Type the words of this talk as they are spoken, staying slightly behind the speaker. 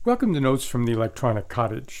Welcome to Notes from the Electronic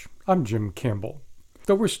Cottage. I'm Jim Campbell.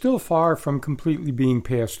 Though we're still far from completely being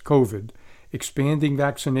past COVID, expanding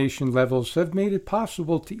vaccination levels have made it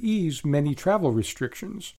possible to ease many travel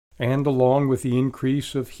restrictions. And along with the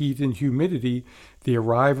increase of heat and humidity, the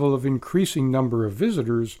arrival of increasing number of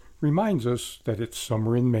visitors reminds us that it's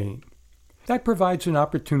summer in Maine. That provides an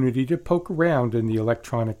opportunity to poke around in the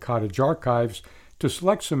Electronic Cottage archives to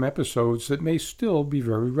select some episodes that may still be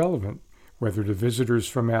very relevant, whether to visitors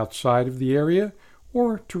from outside of the area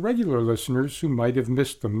or to regular listeners who might have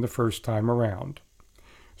missed them the first time around.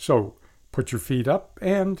 So, put your feet up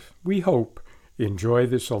and, we hope, enjoy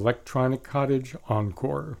this Electronic Cottage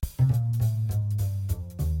encore.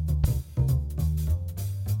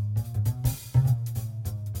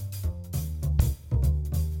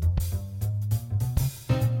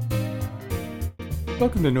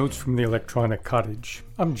 Welcome to Notes from the Electronic Cottage.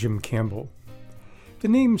 I'm Jim Campbell. The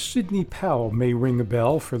name Sidney Powell may ring a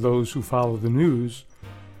bell for those who follow the news.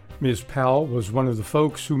 Ms. Powell was one of the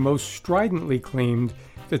folks who most stridently claimed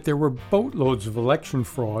that there were boatloads of election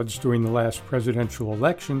frauds during the last presidential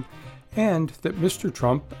election, and that Mr.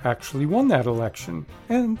 Trump actually won that election,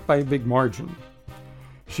 and by a big margin.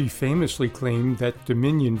 She famously claimed that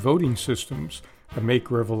Dominion Voting Systems, a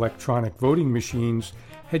maker of electronic voting machines,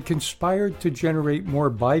 had conspired to generate more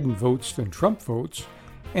Biden votes than Trump votes,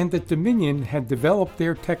 and that Dominion had developed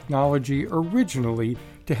their technology originally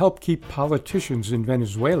to help keep politicians in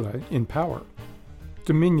Venezuela in power.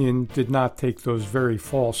 Dominion did not take those very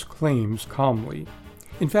false claims calmly.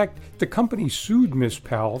 In fact, the company sued Ms.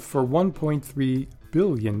 Powell for $1.3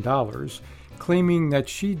 billion, claiming that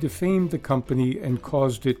she defamed the company and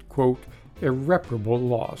caused it, quote, irreparable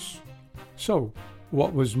loss. So,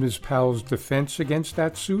 what was Ms. Powell's defense against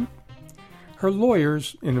that suit? Her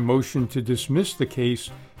lawyers, in a motion to dismiss the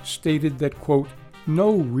case, stated that, quote,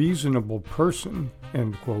 no reasonable person,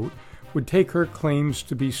 end quote, would take her claims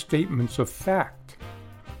to be statements of fact.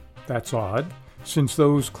 That's odd, since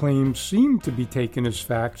those claims seem to be taken as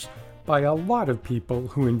facts by a lot of people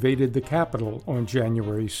who invaded the Capitol on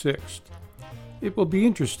January 6th. It will be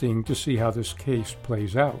interesting to see how this case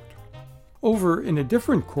plays out. Over in a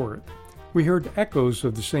different court, we heard echoes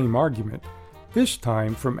of the same argument, this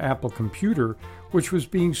time from Apple Computer, which was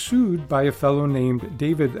being sued by a fellow named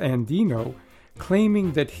David Andino,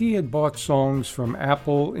 claiming that he had bought songs from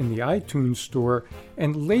Apple in the iTunes store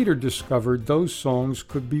and later discovered those songs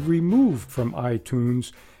could be removed from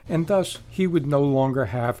iTunes, and thus he would no longer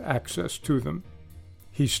have access to them.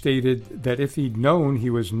 He stated that if he'd known he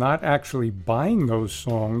was not actually buying those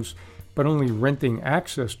songs, but only renting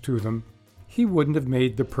access to them, he wouldn't have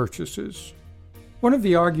made the purchases. One of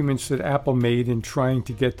the arguments that Apple made in trying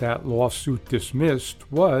to get that lawsuit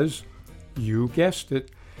dismissed was, you guessed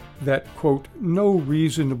it, that, quote, no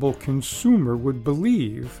reasonable consumer would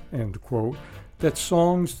believe, end quote, that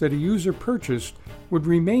songs that a user purchased would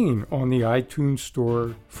remain on the iTunes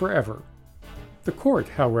store forever. The court,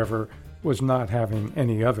 however, was not having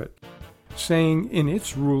any of it, saying in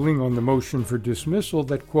its ruling on the motion for dismissal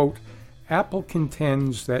that, quote, Apple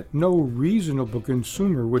contends that no reasonable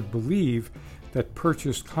consumer would believe that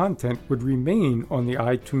purchased content would remain on the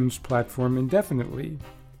iTunes platform indefinitely.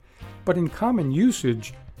 But in common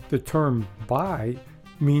usage, the term buy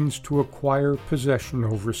means to acquire possession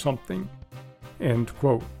over something. End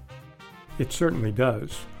quote. It certainly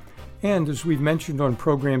does. And as we've mentioned on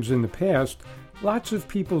programs in the past, lots of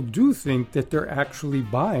people do think that they're actually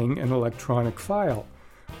buying an electronic file,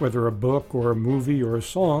 whether a book or a movie or a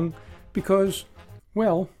song, because,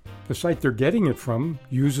 well, the site they're getting it from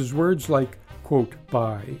uses words like quote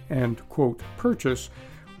buy and quote purchase,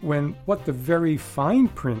 when what the very fine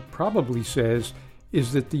print probably says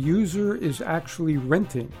is that the user is actually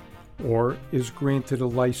renting or is granted a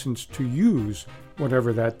license to use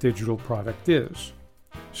whatever that digital product is.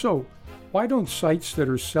 So, why don't sites that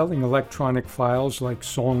are selling electronic files like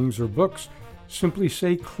songs or books simply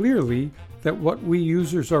say clearly that what we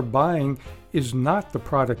users are buying is not the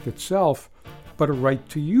product itself, but a right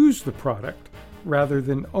to use the product, rather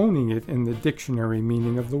than owning it in the dictionary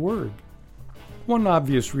meaning of the word? One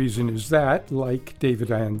obvious reason is that, like David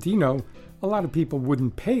Andino, a lot of people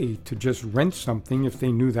wouldn't pay to just rent something if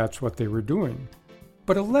they knew that's what they were doing.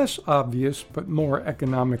 But a less obvious but more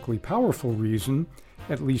economically powerful reason,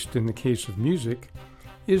 at least in the case of music,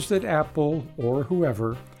 is that Apple, or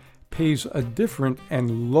whoever, pays a different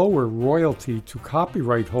and lower royalty to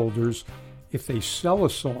copyright holders if they sell a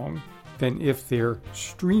song than if they're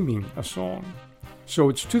streaming a song. So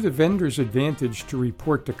it's to the vendor's advantage to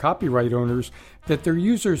report to copyright owners that their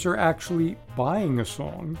users are actually buying a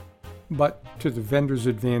song, but to the vendor's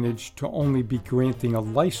advantage to only be granting a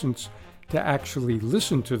license to actually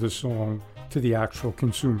listen to the song to the actual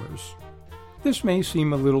consumers. This may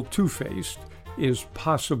seem a little two-faced, is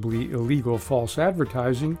possibly illegal false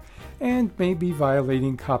advertising, and may be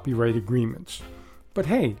violating copyright agreements. But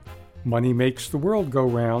hey, money makes the world go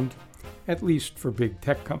round, at least for big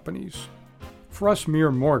tech companies. For us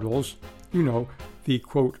mere mortals, the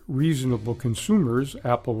quote, reasonable consumers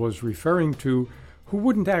Apple was referring to, who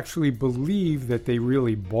wouldn't actually believe that they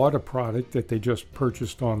really bought a product that they just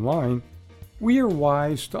purchased online, we are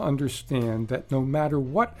wise to understand that no matter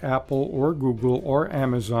what Apple or Google or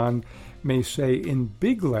Amazon may say in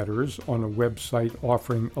big letters on a website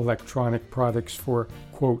offering electronic products for,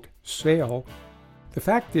 quote, sale, the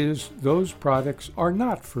fact is those products are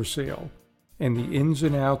not for sale, and the ins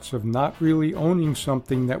and outs of not really owning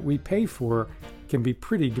something that we pay for can be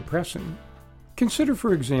pretty depressing. Consider,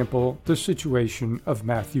 for example, the situation of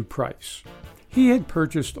Matthew Price. He had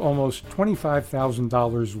purchased almost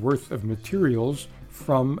 $25,000 worth of materials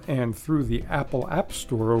from and through the Apple App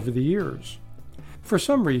Store over the years. For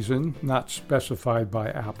some reason, not specified by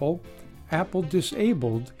Apple, Apple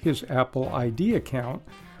disabled his Apple ID account,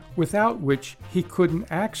 without which he couldn't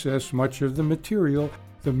access much of the material,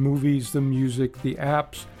 the movies, the music, the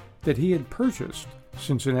apps that he had purchased,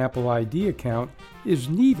 since an Apple ID account is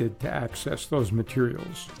needed to access those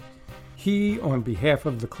materials. He, on behalf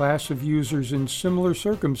of the class of users in similar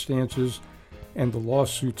circumstances, and the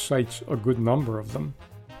lawsuit cites a good number of them,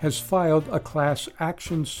 has filed a class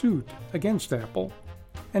action suit against Apple.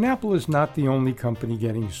 And Apple is not the only company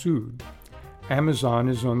getting sued. Amazon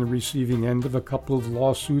is on the receiving end of a couple of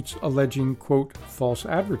lawsuits alleging, quote, false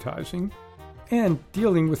advertising, and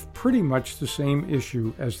dealing with pretty much the same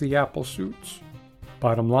issue as the Apple suits.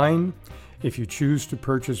 Bottom line, if you choose to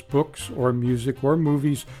purchase books or music or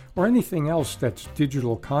movies or anything else that's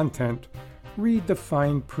digital content, read the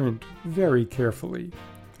fine print very carefully.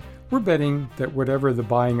 We're betting that whatever the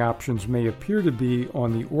buying options may appear to be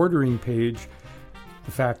on the ordering page,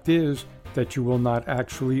 the fact is that you will not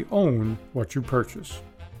actually own what you purchase.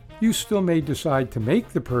 You still may decide to make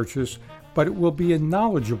the purchase, but it will be a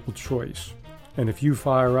knowledgeable choice. And if you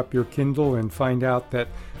fire up your Kindle and find out that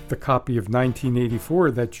the copy of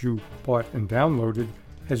 1984 that you bought and downloaded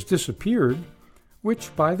has disappeared,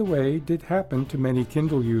 which, by the way, did happen to many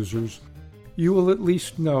Kindle users, you will at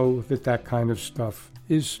least know that that kind of stuff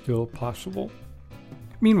is still possible.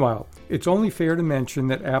 Meanwhile, it's only fair to mention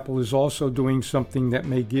that Apple is also doing something that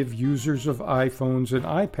may give users of iPhones and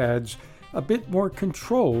iPads a bit more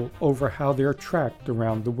control over how they're tracked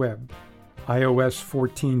around the web. iOS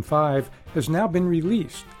 14.5 has now been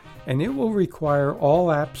released, and it will require all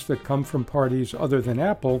apps that come from parties other than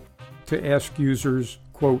Apple to ask users,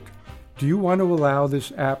 quote, do you want to allow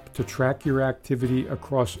this app to track your activity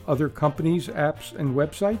across other companies' apps and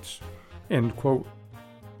websites? End quote.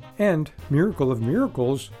 And, miracle of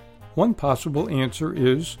miracles, one possible answer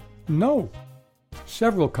is no.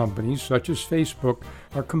 Several companies, such as Facebook,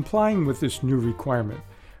 are complying with this new requirement,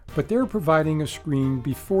 but they're providing a screen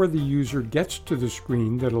before the user gets to the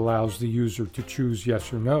screen that allows the user to choose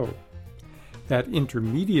yes or no. That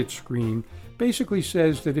intermediate screen basically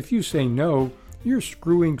says that if you say no, you're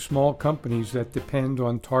screwing small companies that depend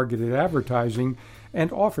on targeted advertising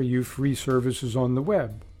and offer you free services on the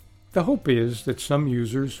web. The hope is that some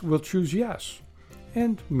users will choose yes,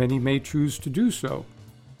 and many may choose to do so.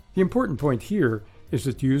 The important point here is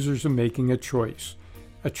that users are making a choice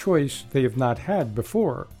they have not had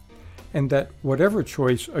before, and that whatever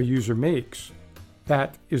choice a user makes,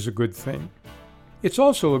 that is a good thing. It's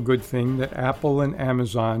also a good thing that Apple and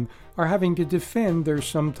Amazon are having to defend their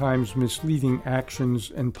sometimes misleading actions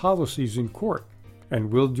and policies in court,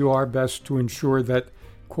 and we'll do our best to ensure that,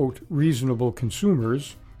 quote, reasonable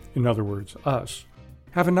consumers, in other words, us,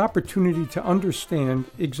 have an opportunity to understand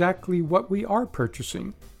exactly what we are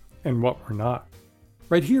purchasing and what we're not.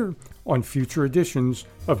 Right here on future editions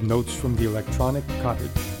of Notes from the Electronic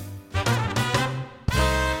Cottage.